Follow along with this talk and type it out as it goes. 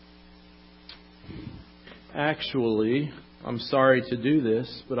Actually, I'm sorry to do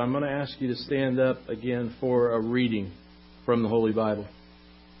this, but I'm going to ask you to stand up again for a reading from the Holy Bible.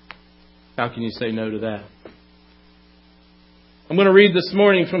 How can you say no to that? I'm going to read this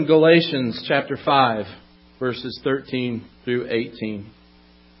morning from Galatians chapter 5, verses 13 through 18.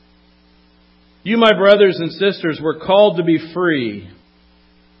 You, my brothers and sisters, were called to be free,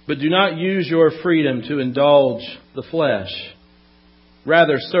 but do not use your freedom to indulge the flesh.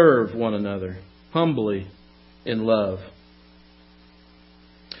 Rather, serve one another humbly in love.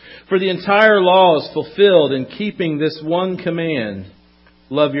 For the entire law is fulfilled in keeping this one command: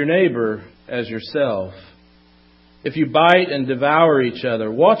 love your neighbor as yourself. If you bite and devour each other,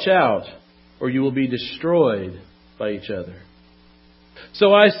 watch out, or you will be destroyed by each other.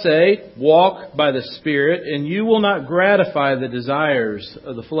 So I say, walk by the Spirit, and you will not gratify the desires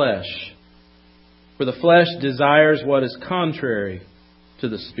of the flesh. For the flesh desires what is contrary to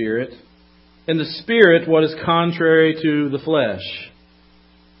the Spirit, and the Spirit what is contrary to the flesh.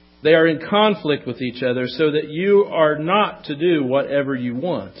 They are in conflict with each other, so that you are not to do whatever you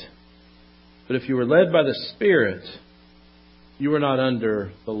want. But if you are led by the Spirit, you are not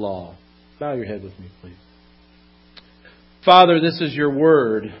under the law. Bow your head with me, please. Father, this is your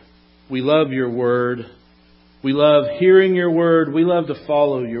word. We love your word. We love hearing your word. We love to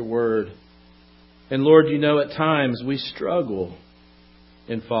follow your word. And Lord, you know at times we struggle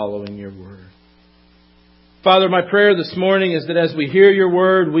in following your word. Father, my prayer this morning is that as we hear your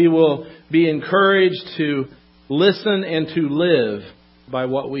word, we will be encouraged to listen and to live by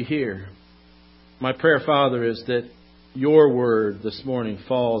what we hear. My prayer, Father, is that your word this morning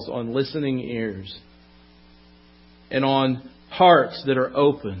falls on listening ears and on hearts that are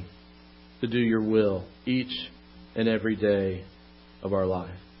open to do your will each and every day of our life.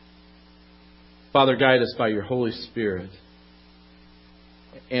 Father, guide us by your Holy Spirit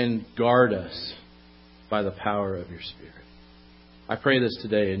and guard us by the power of your Spirit. I pray this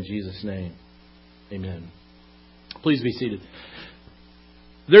today in Jesus' name. Amen. Please be seated.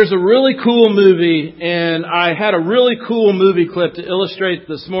 There's a really cool movie, and I had a really cool movie clip to illustrate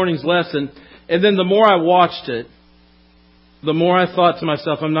this morning's lesson. And then the more I watched it, the more I thought to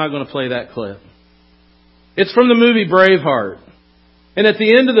myself, I'm not going to play that clip. It's from the movie Braveheart. And at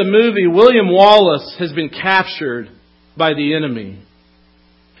the end of the movie, William Wallace has been captured by the enemy.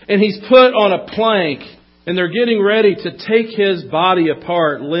 And he's put on a plank, and they're getting ready to take his body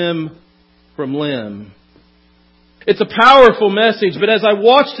apart limb from limb. It's a powerful message, but as I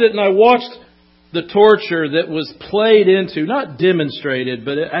watched it and I watched the torture that was played into, not demonstrated,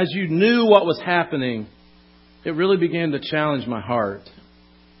 but as you knew what was happening, it really began to challenge my heart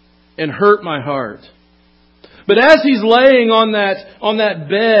and hurt my heart. But as he's laying on that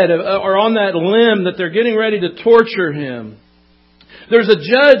bed or on that limb that they're getting ready to torture him, there's a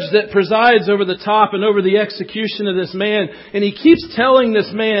judge that presides over the top and over the execution of this man. And he keeps telling this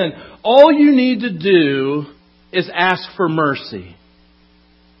man, all you need to do is ask for mercy.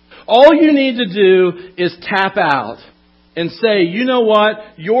 All you need to do is tap out and say, you know what?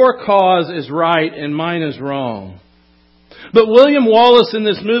 Your cause is right and mine is wrong. But William Wallace in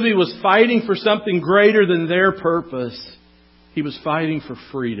this movie was fighting for something greater than their purpose. He was fighting for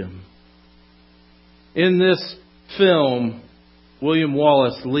freedom. In this film, William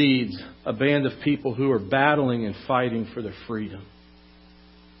Wallace leads a band of people who are battling and fighting for their freedom.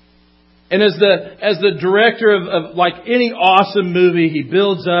 And as the director of like any awesome movie, he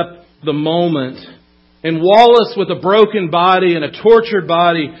builds up the moment. And Wallace, with a broken body and a tortured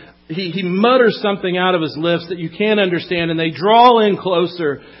body, he mutters something out of his lips that you can't understand. And they draw in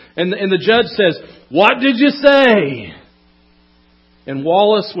closer. And the judge says, "What did you say?" And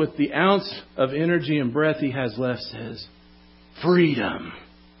Wallace, with the ounce of energy and breath he has left, says, "Freedom.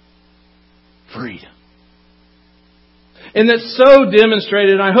 Freedom." And that's so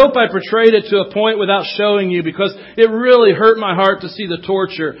demonstrated. And I hope I portrayed it to a point without showing you, because it really hurt my heart to see the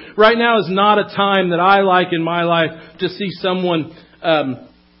torture. Right now is not a time that I like in my life to see someone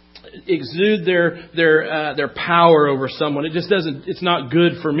exude their power over someone. It just doesn't. It's not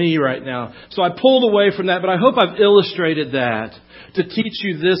good for me right now. So I pulled away from that. But I hope I've illustrated that to teach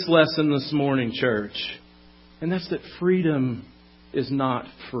you this lesson this morning, church. And that's that freedom is not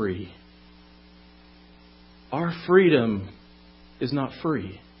free. Our freedom is not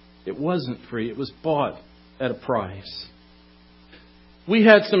free. It wasn't free. It was bought at a price. We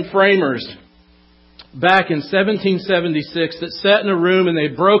had some framers back in 1776 that sat in a room and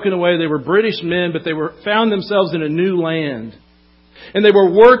they'd broken away. They were British men, but they found themselves in a new land. And they were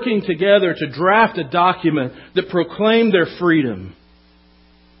working together to draft a document that proclaimed their freedom.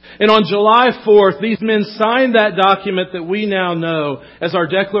 And on July 4th, these men signed that document that we now know as our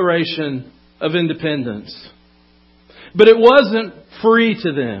Declaration of independence. But it wasn't free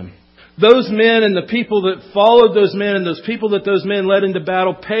to them. Those men and the people that followed those men and those people that those men led into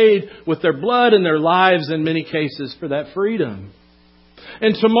battle paid with their blood and their lives in many cases for that freedom.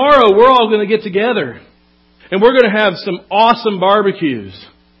 And tomorrow we're all going to get together and we're going to have some awesome barbecues.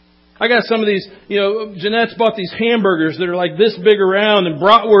 I got some of these, Jeanette's bought these hamburgers that are like this big around and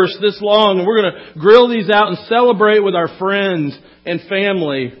bratwurst this long, and we're going to grill these out and celebrate with our friends and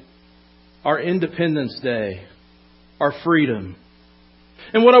family our Independence Day, our freedom.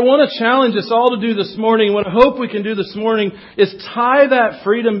 And what I want to challenge us all to do this morning, what I hope we can do this morning, is tie that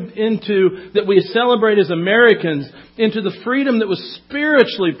freedom that we celebrate as Americans into the freedom that was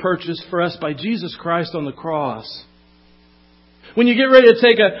spiritually purchased for us by Jesus Christ on the cross. When you get ready to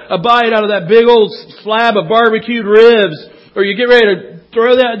take a bite out of that big old slab of barbecued ribs, or you get ready to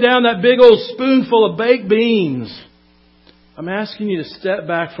throw down that big old spoonful of baked beans, I'm asking you to step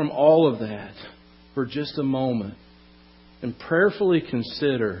back from all of that for just a moment and prayerfully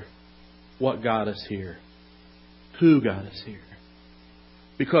consider what got us here, who got us here.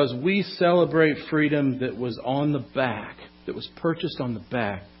 Because we celebrate freedom that was purchased on the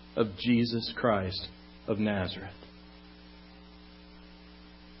back of Jesus Christ of Nazareth.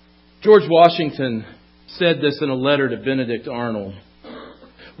 George Washington said this in a letter to Benedict Arnold.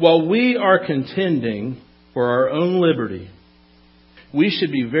 While we are contending for our own liberty, we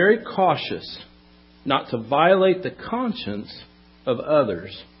should be very cautious not to violate the conscience of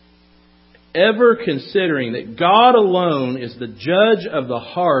others, ever considering that God alone is the judge of the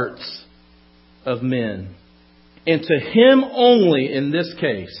hearts of men. And to Him only in this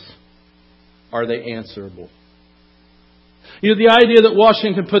case are they answerable. The idea that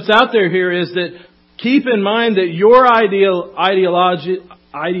Washington puts out there here is that keep in mind that your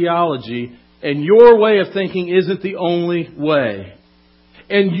ideology and your way of thinking isn't the only way.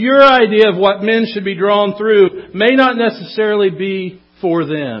 And your idea of what men should be drawn through may not necessarily be for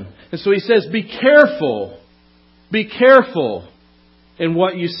them. And so he says, be careful in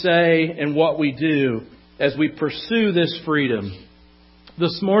what you say and what we do as we pursue this freedom.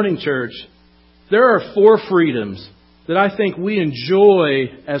 This morning, church, there are 4 freedoms that I think we enjoy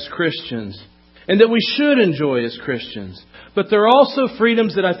as Christians and that we should enjoy as Christians. But there are also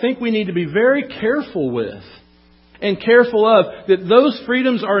freedoms that I think we need to be very careful with and careful of, that those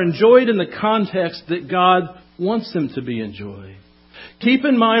freedoms are enjoyed in the context that God wants them to be enjoyed. Keep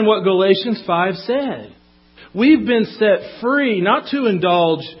in mind what Galatians 5 said. We've been set free not to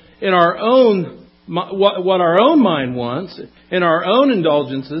indulge in our own what our own mind wants, in our own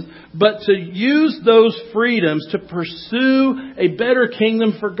indulgences, but to use those freedoms to pursue a better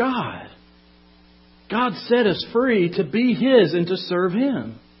kingdom for God. God set us free to be His and to serve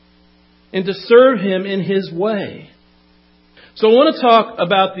Him. And to serve Him in His way. So I want to talk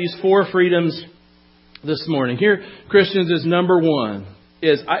about these 4 freedoms this morning. Here, Christians, is number 1.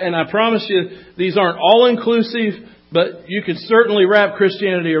 And I promise you, these aren't all-inclusive, but you can certainly wrap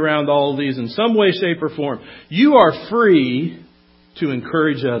Christianity around all of these in some way, shape, or form. You are free to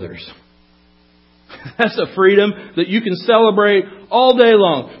encourage others. That's a freedom that you can celebrate all day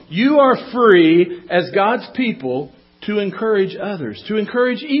long. You are free as God's people to encourage others, to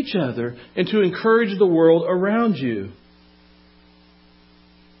encourage each other, and to encourage the world around you.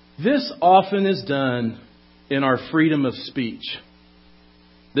 This often is done in our freedom of speech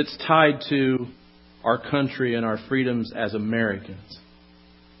that's tied to our country and our freedoms as Americans.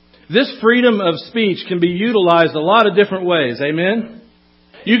 This freedom of speech can be utilized a lot of different ways. Amen?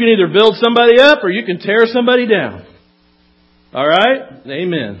 You can either build somebody up or you can tear somebody down. All right?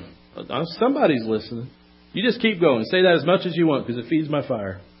 Amen. Somebody's listening. You just keep going. Say that as much as you want because it feeds my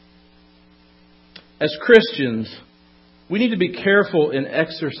fire. As Christians, we need to be careful in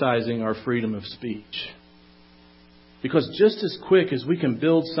exercising our freedom of speech. Because just as quick as we can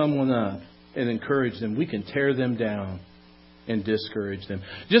build someone up and encourage them, we can tear them down and discourage them.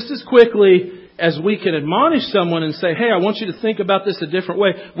 Just as quickly as we can admonish someone and say, hey, I want you to think about this a different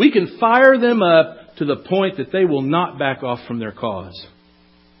way, we can fire them up to the point that they will not back off from their cause.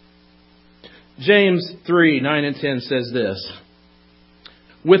 James 3:9 and 10 says this.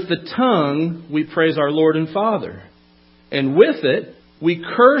 With the tongue we praise our Lord and Father, and with it we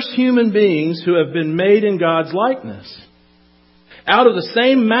curse human beings who have been made in God's likeness. Out of the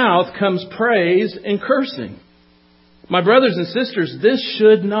same mouth comes praise and cursing. My brothers and sisters, this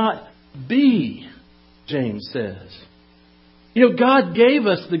should not be, James says. God gave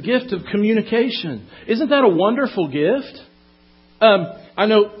us the gift of communication. Isn't that a wonderful gift? I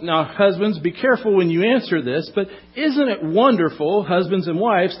know, now husbands, be careful when you answer this, but isn't it wonderful, husbands and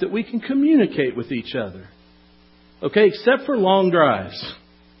wives, that we can communicate with each other? Okay, except for long drives.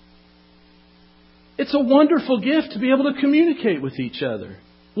 It's a wonderful gift to be able to communicate with each other.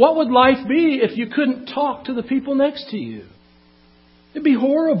 What would life be if you couldn't talk to the people next to you? It'd be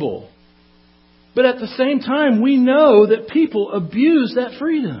horrible. But at the same time, we know that people abuse that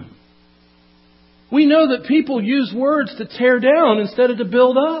freedom. We know that people use words to tear down instead of to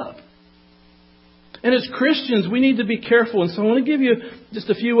build up. And as Christians, we need to be careful. And so I want to give you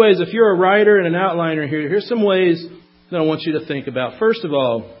just a few ways. If you're a writer and an outliner here, here's some ways that I want you to think about. First of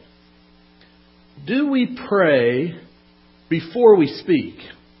all, do we pray before we speak?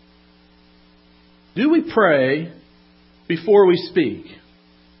 Do we pray before we speak?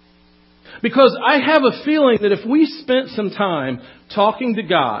 Because I have a feeling that if we spent some time talking to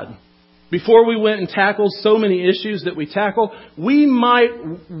God before we went and tackled so many issues that we tackle, we might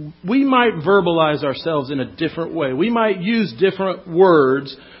verbalize ourselves in a different way. We might use different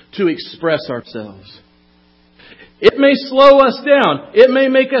words to express ourselves. It may slow us down. It may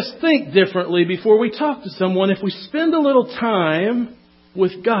make us think differently before we talk to someone if we spend a little time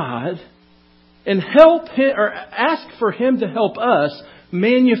with God and help Him or ask for Him to help us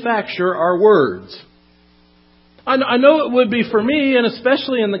manufacture our words. I know it would be for me, and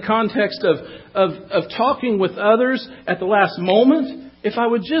especially in the context of talking with others at the last moment, if I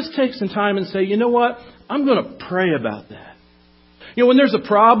would just take some time and say, you know what, I'm going to pray about that. You know, when there's a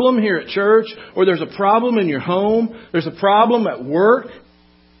problem here at church, or there's a problem in your home, there's a problem at work,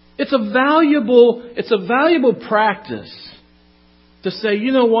 it's a valuable practice to say,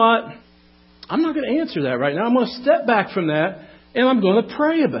 you know what, I'm not going to answer that right now. I'm going to step back from that, and I'm going to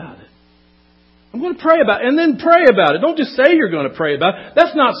pray about it. I'm going to pray about it, and then pray about it. Don't just say you're going to pray about it.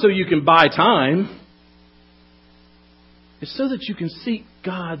 That's not so you can buy time. It's so that you can seek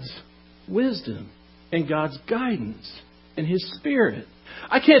God's wisdom and God's guidance and His Spirit.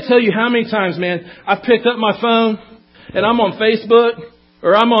 I can't tell you how many times, man, I've picked up my phone and I'm on Facebook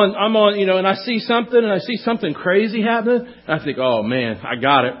or I'm on, and I see something crazy happening, and I think, oh man, I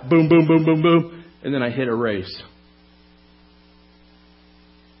got it. Boom, boom, boom, boom, boom. And then I hit erase.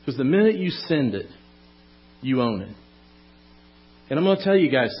 Because the minute you send it, you own it. And I'm going to tell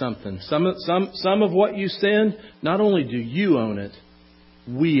you guys something. Some of what you send, not only do you own it,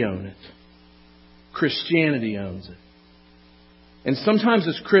 we own it. Christianity owns it. And sometimes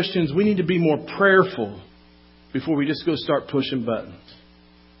as Christians, we need to be more prayerful before we just go start pushing buttons.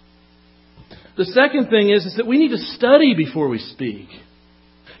 The second thing is that we need to study before we speak.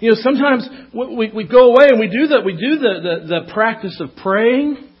 You know, sometimes we go away and we do that. We do the practice of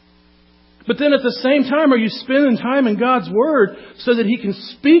praying. But then at the same time, are you spending time in God's Word so that He can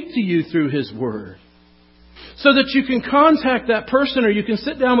speak to you through His Word? So that you can contact that person, or you can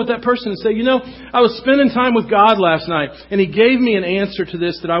sit down with that person and say, you know, I was spending time with God last night and He gave me an answer to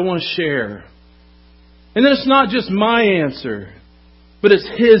this that I want to share. And then it's not just my answer, but it's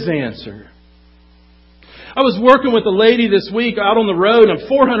His answer. I was working with a lady this week out on the road. I'm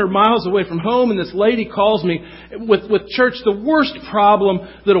 400 miles away from home, and this lady calls me with church, the worst problem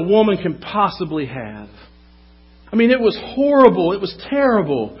that a woman can possibly have. I mean, it was horrible. It was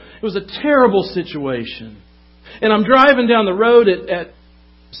terrible. It was a terrible situation. And I'm driving down the road at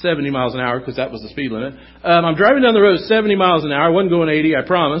 70 miles an hour, because that was the speed limit. I'm driving down the road at 70 miles an hour. I wasn't going 80, I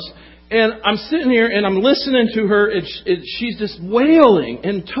promise. And I'm sitting here and I'm listening to her, and she's just wailing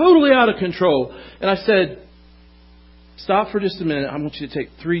and totally out of control. And I said, stop for just a minute. I want you to take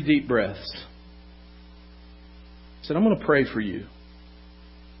 3 deep breaths. I said, I'm going to pray for you.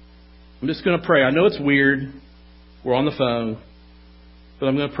 I'm just going to pray. I know it's weird. We're on the phone. But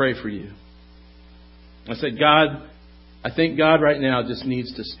I'm going to pray for you. I said, God, I think God right now just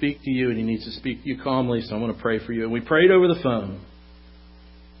needs to speak to you, and He needs to speak to you calmly, so I'm going to pray for you. And we prayed over the phone.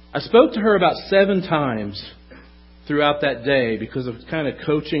 I spoke to her about 7 times throughout that day because of kind of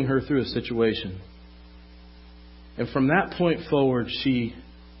coaching her through a situation. And from that point forward, she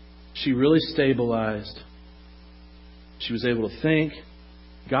really stabilized. She was able to think.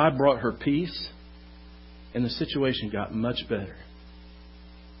 God brought her peace. And the situation got much better.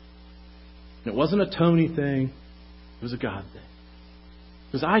 And it wasn't a Tony thing. It was a God thing.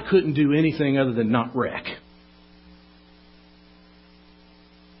 Because I couldn't do anything other than not wreck.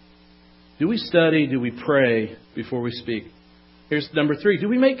 Do we study? Do we pray before we speak? Here's number 3. Do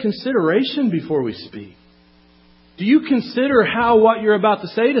we make consideration before we speak? Do you consider how what you're about to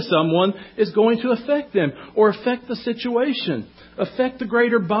say to someone is going to affect them, or affect the situation, affect the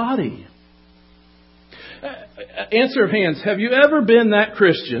greater body? Answer of hands. Have you ever been that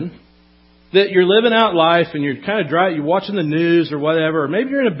Christian that you're living out life and you're kind of dry, you're watching the news or whatever, or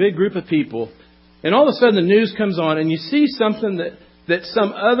maybe you're in a big group of people, and all of a sudden the news comes on and you see something that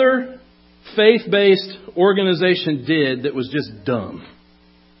some other faith-based organization did that was just dumb.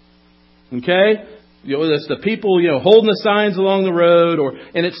 Okay? It's the people, holding the signs along the road,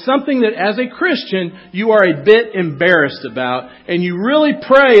 and it's something that as a Christian, you are a bit embarrassed about, and you really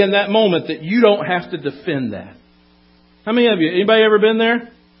pray in that moment that you don't have to defend that. How many of you? Anybody ever been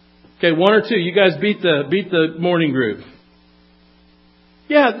there? Okay, one or two. You guys beat the morning group.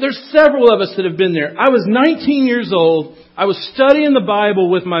 Yeah, there's several of us that have been there. I was 19 years old. I was studying the Bible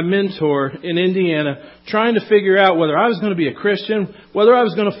with my mentor in Indiana, trying to figure out whether I was going to be a Christian, whether I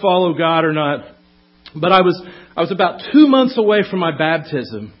was going to follow God or not. But I was about 2 months away from my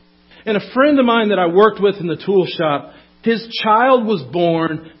baptism. And a friend of mine that I worked with in the tool shop, his child was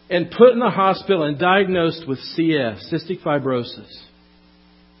born and put in the hospital and diagnosed with CF, cystic fibrosis.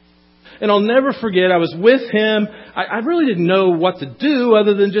 And I'll never forget, I was with him. I really didn't know what to do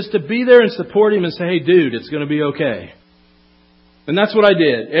other than just to be there and support him and say, hey, dude, it's going to be okay. And that's what I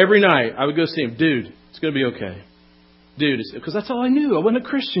did. Every night I would go see him. Dude, it's going to be okay. Dude, because that's all I knew. I wasn't a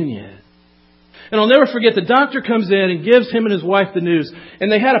Christian yet. And I'll never forget, the doctor comes in and gives him and his wife the news.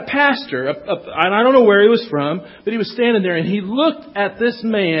 And they had a pastor, and I don't know where he was from, but he was standing there and he looked at this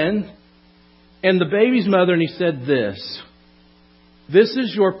man and the baby's mother and he said this: "This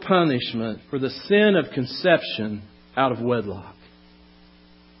is your punishment for the sin of conception out of wedlock."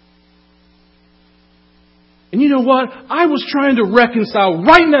 And you know what? I was trying to reconcile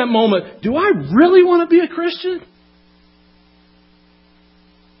right in that moment. Do I really want to be a Christian?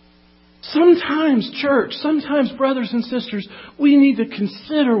 Sometimes, church, sometimes, brothers and sisters, we need to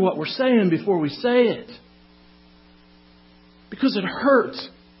consider what we're saying before we say it. Because it hurts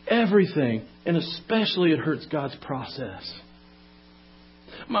everything, and especially it hurts God's process.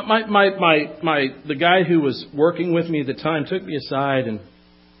 The guy who was working with me at the time took me aside, and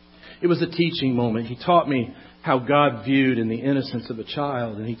it was a teaching moment. He taught me how God viewed in the innocence of a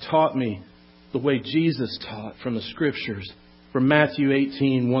child, and he taught me the way Jesus taught from the Scriptures. From Matthew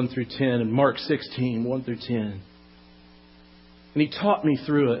 18, 1 through 10, and Mark 16, 1 through 10. And he taught me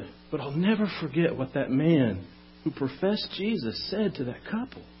through it. But I'll never forget what that man who professed Jesus said to that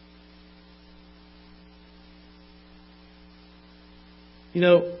couple.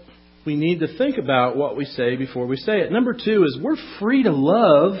 We need to think about what we say before we say it. Number 2 is we're free to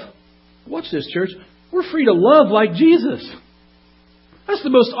love. Watch this, church. We're free to love like Jesus. That's the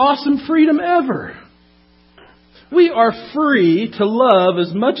most awesome freedom ever. We are free to love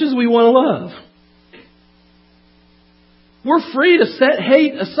as much as we want to love. We're free to set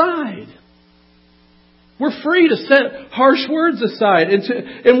hate aside. We're free to set harsh words aside.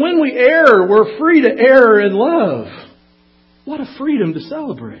 And when we err, we're free to err in love. What a freedom to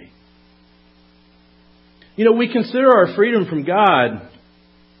celebrate. We consider our freedom from God.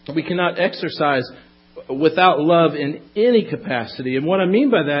 We cannot exercise without love in any capacity. And what I mean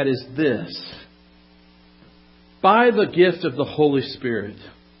by that is this. By the gift of the Holy Spirit,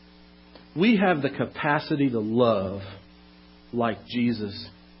 we have the capacity to love like Jesus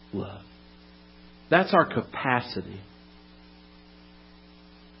loved. That's our capacity.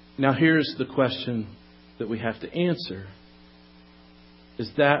 Now here's the question that we have to answer.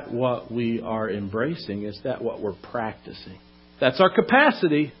 Is that what we are embracing? Is that what we're practicing? That's our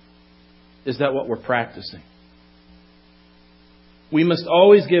capacity. Is that what we're practicing? We must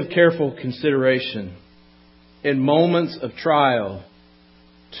always give careful consideration in moments of trial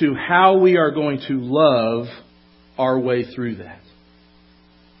to how we are going to love our way through that.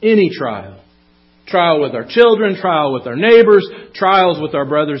 Any trial. Trial with our children, trial with our neighbors, trials with our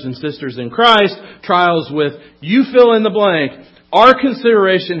brothers and sisters in Christ, trials with you fill in the blank. Our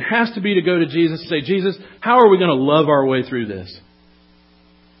consideration has to be to go to Jesus and say, Jesus, how are we going to love our way through this?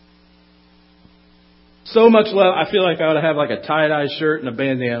 So much love. I feel like I ought to have like a tie-dye shirt and a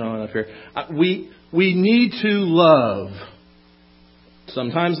bandana on up here. We need to love.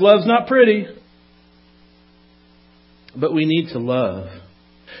 Sometimes love's not pretty. But we need to love.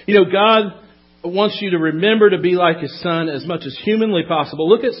 God wants you to remember to be like His Son as much as humanly possible.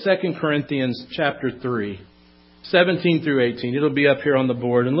 Look at 2 Corinthians chapter 3, 17 through 18. It'll be up here on the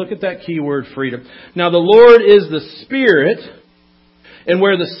board. And look at that key word, freedom. Now the Lord is the Spirit. And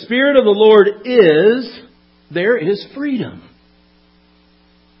where the Spirit of the Lord is, there is freedom.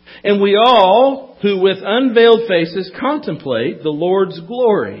 And we all, who with unveiled faces contemplate the Lord's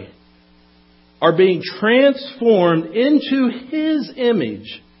glory, are being transformed into His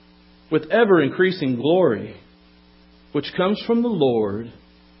image with ever increasing glory, which comes from the Lord,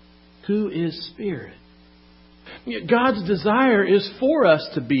 who is Spirit. God's desire is for us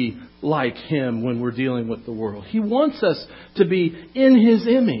to be like Him when we're dealing with the world. He wants us to be in His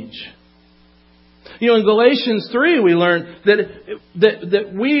image. In Galatians 3, we learn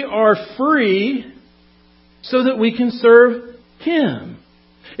that we are free so that we can serve Him.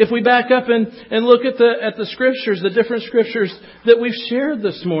 If we back up and look at the Scriptures, the different Scriptures that we've shared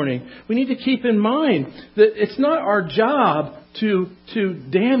this morning, we need to keep in mind that it's not our job to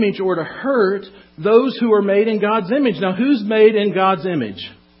damage or to hurt those who are made in God's image. Now, who's made in God's image?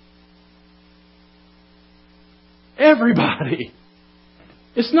 Everybody.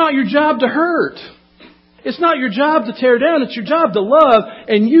 It's not your job to hurt. It's not your job to tear down. It's your job to love.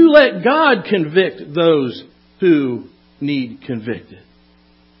 And you let God convict those who need convicted.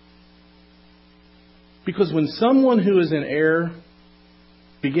 Because when someone who is in error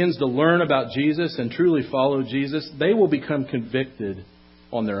begins to learn about Jesus and truly follow Jesus, they will become convicted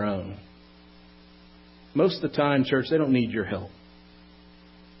on their own. Most of the time, church, they don't need your help.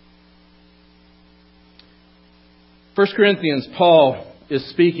 1 Corinthians, Paul is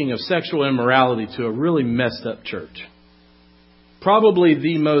speaking of sexual immorality to a really messed up church. Probably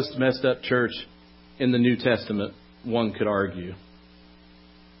the most messed up church in the New Testament, one could argue.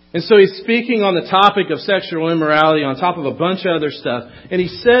 And so he's speaking on the topic of sexual immorality on top of a bunch of other stuff. And he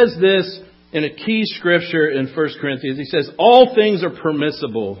says this in a key scripture in 1 Corinthians. He says, all things are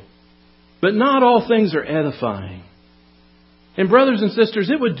permissible, but not all things are edifying. And brothers and sisters,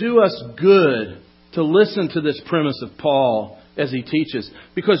 it would do us good to listen to this premise of Paul as he teaches.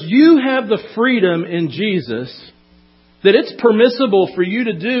 Because you have the freedom in Jesus that it's permissible for you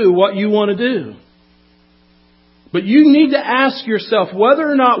to do what you want to do. But you need to ask yourself whether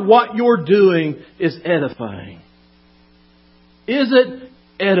or not what you're doing is edifying. Is it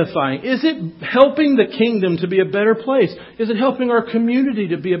edifying? Is it helping the kingdom to be a better place? Is it helping our community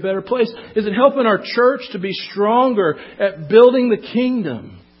to be a better place? Is it helping our church to be stronger at building the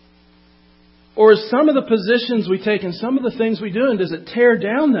kingdom? Or is some of the positions we take and some of the things we do, and does it tear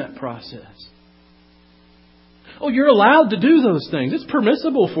down that process? Oh, you're allowed to do those things. It's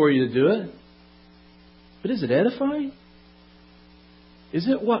permissible for you to do it. But is it edifying? Is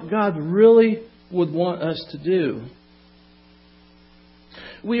it what God really would want us to do?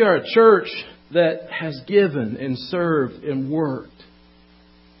 We are a church that has given and served and worked.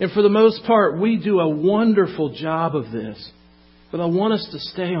 And for the most part, we do a wonderful job of this. But I want us to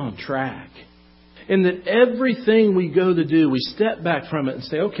stay on track. And that everything we go to do, we step back from it and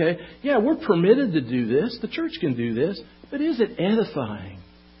say, okay, yeah, we're permitted to do this. The church can do this. But is it edifying?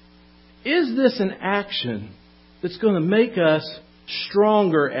 Is this an action that's going to make us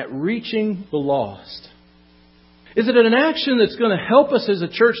stronger at reaching the lost? Is it an action that's going to help us as a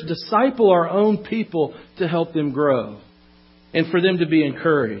church disciple our own people to help them grow and for them to be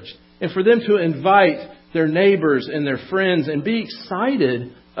encouraged and for them to invite their neighbors and their friends and be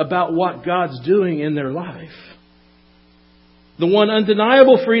excited about what God's doing in their life? The one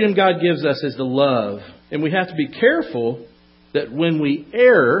undeniable freedom God gives us is to love. And we have to be careful that when we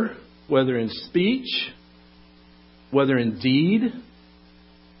err, whether in speech, whether in deed,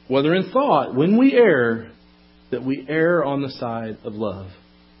 whether in thought, when we err, that we err on the side of love.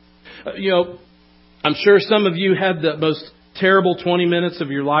 I'm sure some of you had the most terrible 20 minutes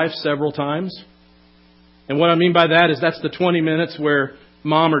of your life several times. And what I mean by that is that's the 20 minutes where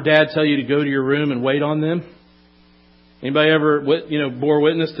mom or dad tell you to go to your room and wait on them. Anybody ever, bore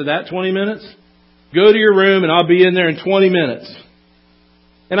witness to that 20 minutes? Go to your room and I'll be in there in 20 minutes.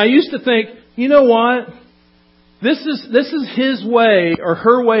 And I used to think, you know what? This is his way or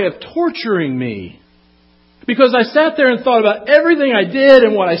her way of torturing me. Because I sat there and thought about everything I did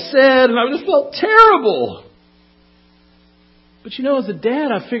and what I said, and I just felt terrible. But as a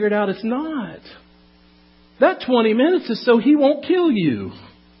dad, I figured out it's not. That 20 minutes is so he won't kill you.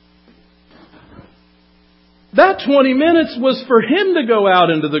 That 20 minutes was for him to go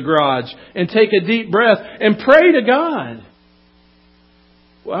out into the garage and take a deep breath and pray to God.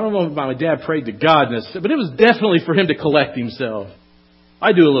 Well, I don't know if my dad prayed to God, but it was definitely for him to collect himself.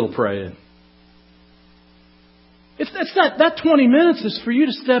 I do a little praying. That 20 minutes is for you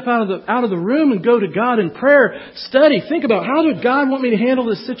to step out of the room and go to God in prayer, study, think about how did God want me to handle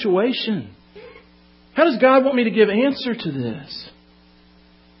this situation? How does God want me to give answer to this?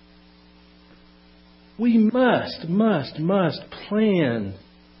 We must plan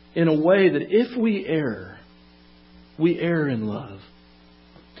in a way that if we err in love.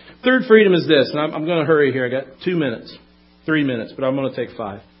 Third freedom is this, and I'm going to hurry here. I got 2 minutes, 3 minutes, but I'm going to take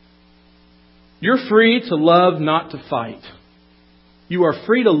 5. You're free to love, not to fight. You are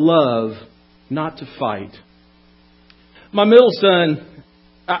free to love, not to fight. My middle son,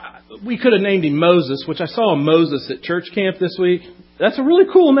 we could have named him Moses, which I saw a Moses at church camp this week. That's a really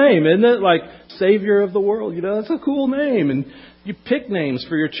cool name, isn't it? Like Savior of the world, that's a cool name. And you pick names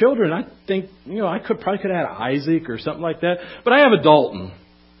for your children. I think, I could have had Isaac or something like that. But I have a Dalton.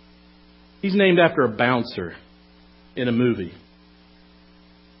 He's named after a bouncer in a movie.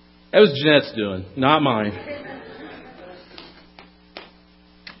 That was Jeanette's doing, not mine.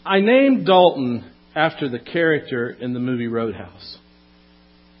 I named Dalton after the character in the movie Roadhouse.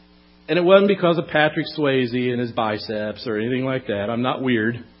 And it wasn't because of Patrick Swayze and his biceps or anything like that. I'm not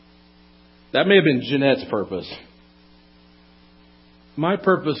weird. That may have been Jeanette's purpose. My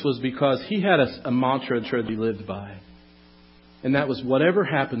purpose was because he had a mantra that he lived by. And that was, whatever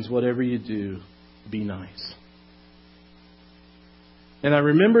happens, whatever you do, be nice. And I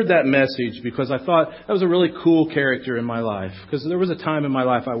remembered that message because I thought that was a really cool character in my life. Because there was a time in my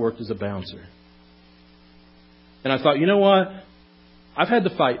life I worked as a bouncer. And I thought, you know what? I've had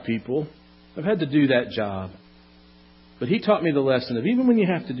to fight people. I've had to do that job. But he taught me the lesson of, even when you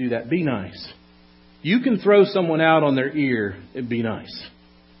have to do that, be nice. You can throw someone out on their ear and be nice.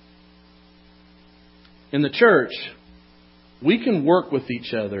 In the church, we can work with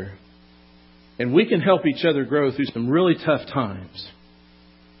each other and we can help each other grow through some really tough times.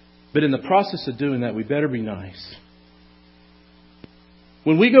 But in the process of doing that, we better be nice.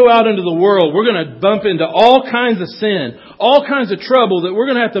 When we go out into the world, we're going to bump into all kinds of sin, all kinds of trouble that we're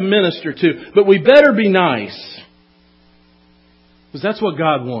going to have to minister to. But we better be nice. Because that's what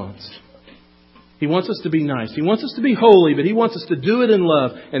God wants. He wants us to be nice. He wants us to be holy, but He wants us to do it in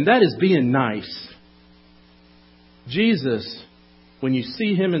love. And that is being nice. Jesus, when you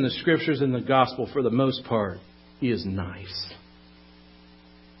see Him in the Scriptures and the Gospel, for the most part, He is nice.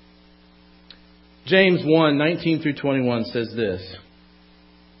 James 1:19 through 21 says this.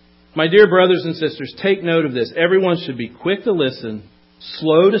 My dear brothers and sisters, take note of this. Everyone should be quick to listen,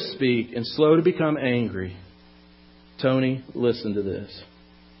 slow to speak, and slow to become angry. Tony, listen to this.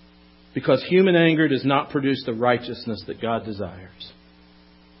 Because human anger does not produce the righteousness that God desires.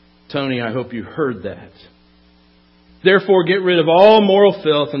 Tony, I hope you heard that. Therefore, get rid of all moral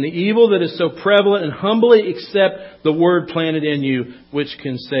filth and the evil that is so prevalent, and humbly accept the word planted in you, which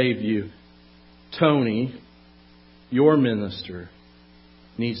can save you. Tony, your minister,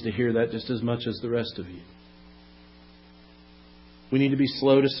 needs to hear that just as much as the rest of you. We need to be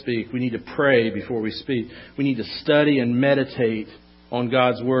slow to speak. We need to pray before we speak. We need to study and meditate on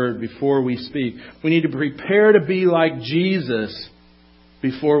God's Word before we speak. We need to prepare to be like Jesus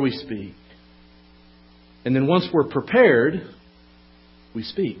before we speak. And then once we're prepared, we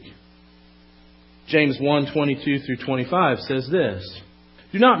speak. James 1:22 through 25 says this.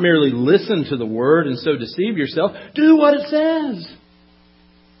 Do not merely listen to the Word and so deceive yourself. Do what it says.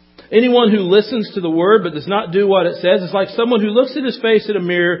 Anyone who listens to the Word but does not do what it says is like someone who looks at his face in a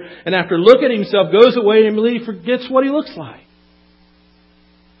mirror and after looking at himself goes away and immediately forgets what he looks like.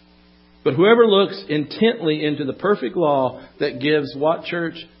 But whoever looks intently into the perfect law that gives what,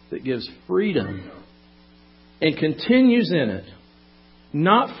 church? That gives freedom and continues in it,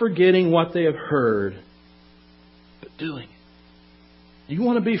 not forgetting what they have heard, but doing it. You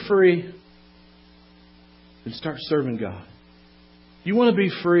want to be free? Then start serving God. You want to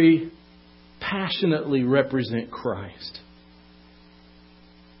be free? Passionately represent Christ.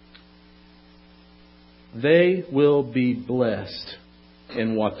 They will be blessed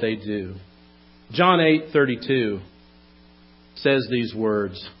in what they do. John 8:32 says these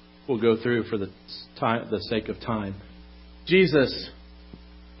words. We'll go through for the sake of time. Jesus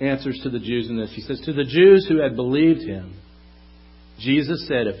answers to the Jews in this. He says, to the Jews who had believed Him, Jesus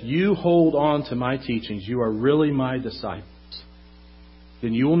said, if you hold on to my teachings, you are really my disciples.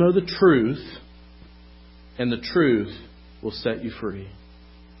 Then you will know the truth, and the truth will set you free.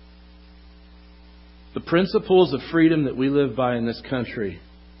 The principles of freedom that we live by in this country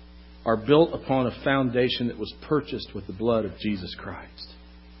are built upon a foundation that was purchased with the blood of Jesus Christ.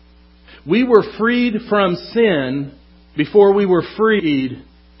 We were freed from sin before we were freed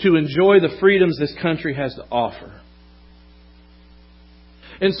to enjoy the freedoms this country has to offer.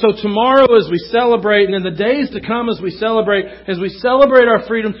 And so tomorrow as we celebrate, and in the days to come as we celebrate our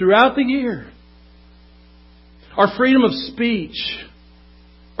freedom throughout the year, our freedom of speech,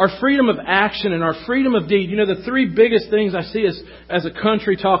 our freedom of action, and our freedom of deed. You know, the three biggest things I see as a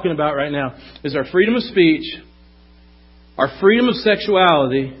country talking about right now is our freedom of speech, our freedom of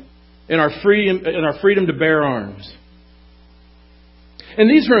sexuality, and our freedom to bear arms. And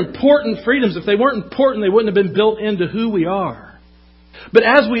these are important freedoms. If they weren't important, they wouldn't have been built into who we are. But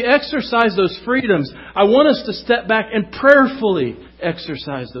as we exercise those freedoms, I want us to step back and prayerfully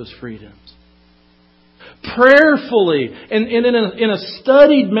exercise those freedoms. Prayerfully and in a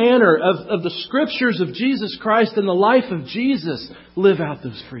studied manner of the Scriptures of Jesus Christ and the life of Jesus, live out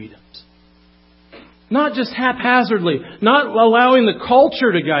those freedoms. Not just haphazardly, not allowing the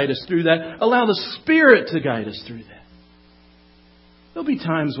culture to guide us through that. Allow the Spirit to guide us through that. There'll be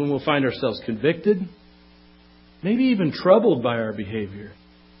times when we'll find ourselves convicted, maybe even troubled by our behavior.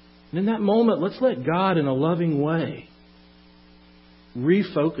 And in that moment, let's let God, in a loving way,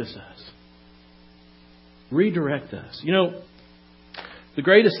 refocus us, redirect us. You know, the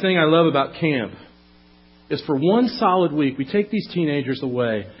greatest thing I love about camp is for one solid week, we take these teenagers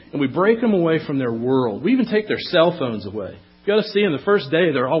away and we break them away from their world. We even take their cell phones away. You got to see them the first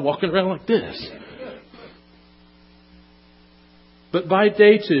day, they're all walking around like this. But by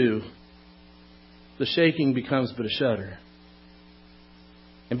day 2, the shaking becomes but a shudder.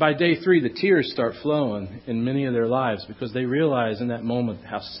 And by day 3, the tears start flowing in many of their lives because they realize in that moment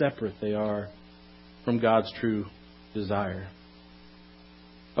how separate they are from God's true desire.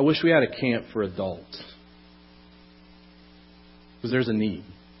 I wish we had a camp for adults, because there's a need.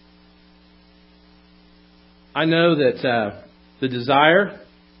 I know that the desire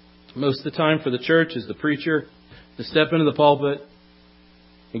most of the time for the church is the preacher to step into the pulpit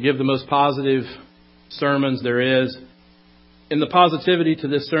and give the most positive sermons there is. And the positivity to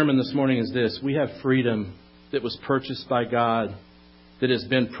this sermon this morning is this: we have freedom that was purchased by God, that has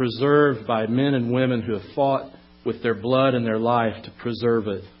been preserved by men and women who have fought with their blood and their life to preserve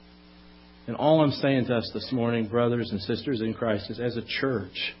it. And all I'm saying to us this morning, brothers and sisters in Christ, is as a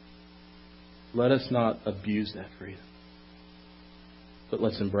church, let us not abuse that freedom. But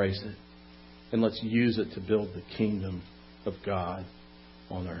let's embrace it. And let's use it to build the kingdom of God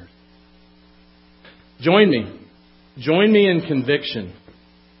on earth. Join me. Join me in conviction.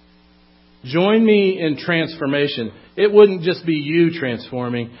 Join me in transformation. It wouldn't just be you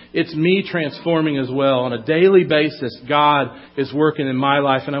transforming. It's me transforming as well. On a daily basis, God is working in my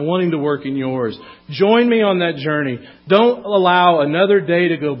life, and I want Him to work in yours. Join me on that journey. Don't allow another day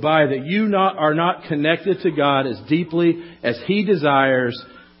to go by that you are not connected to God as deeply as He desires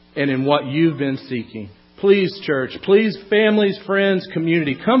and in what you've been seeking. Please, church, please, families, friends,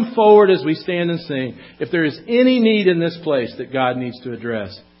 community, come forward as we stand and sing. If there is any need in this place that God needs to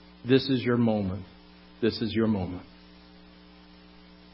address, this is your moment. This is your moment.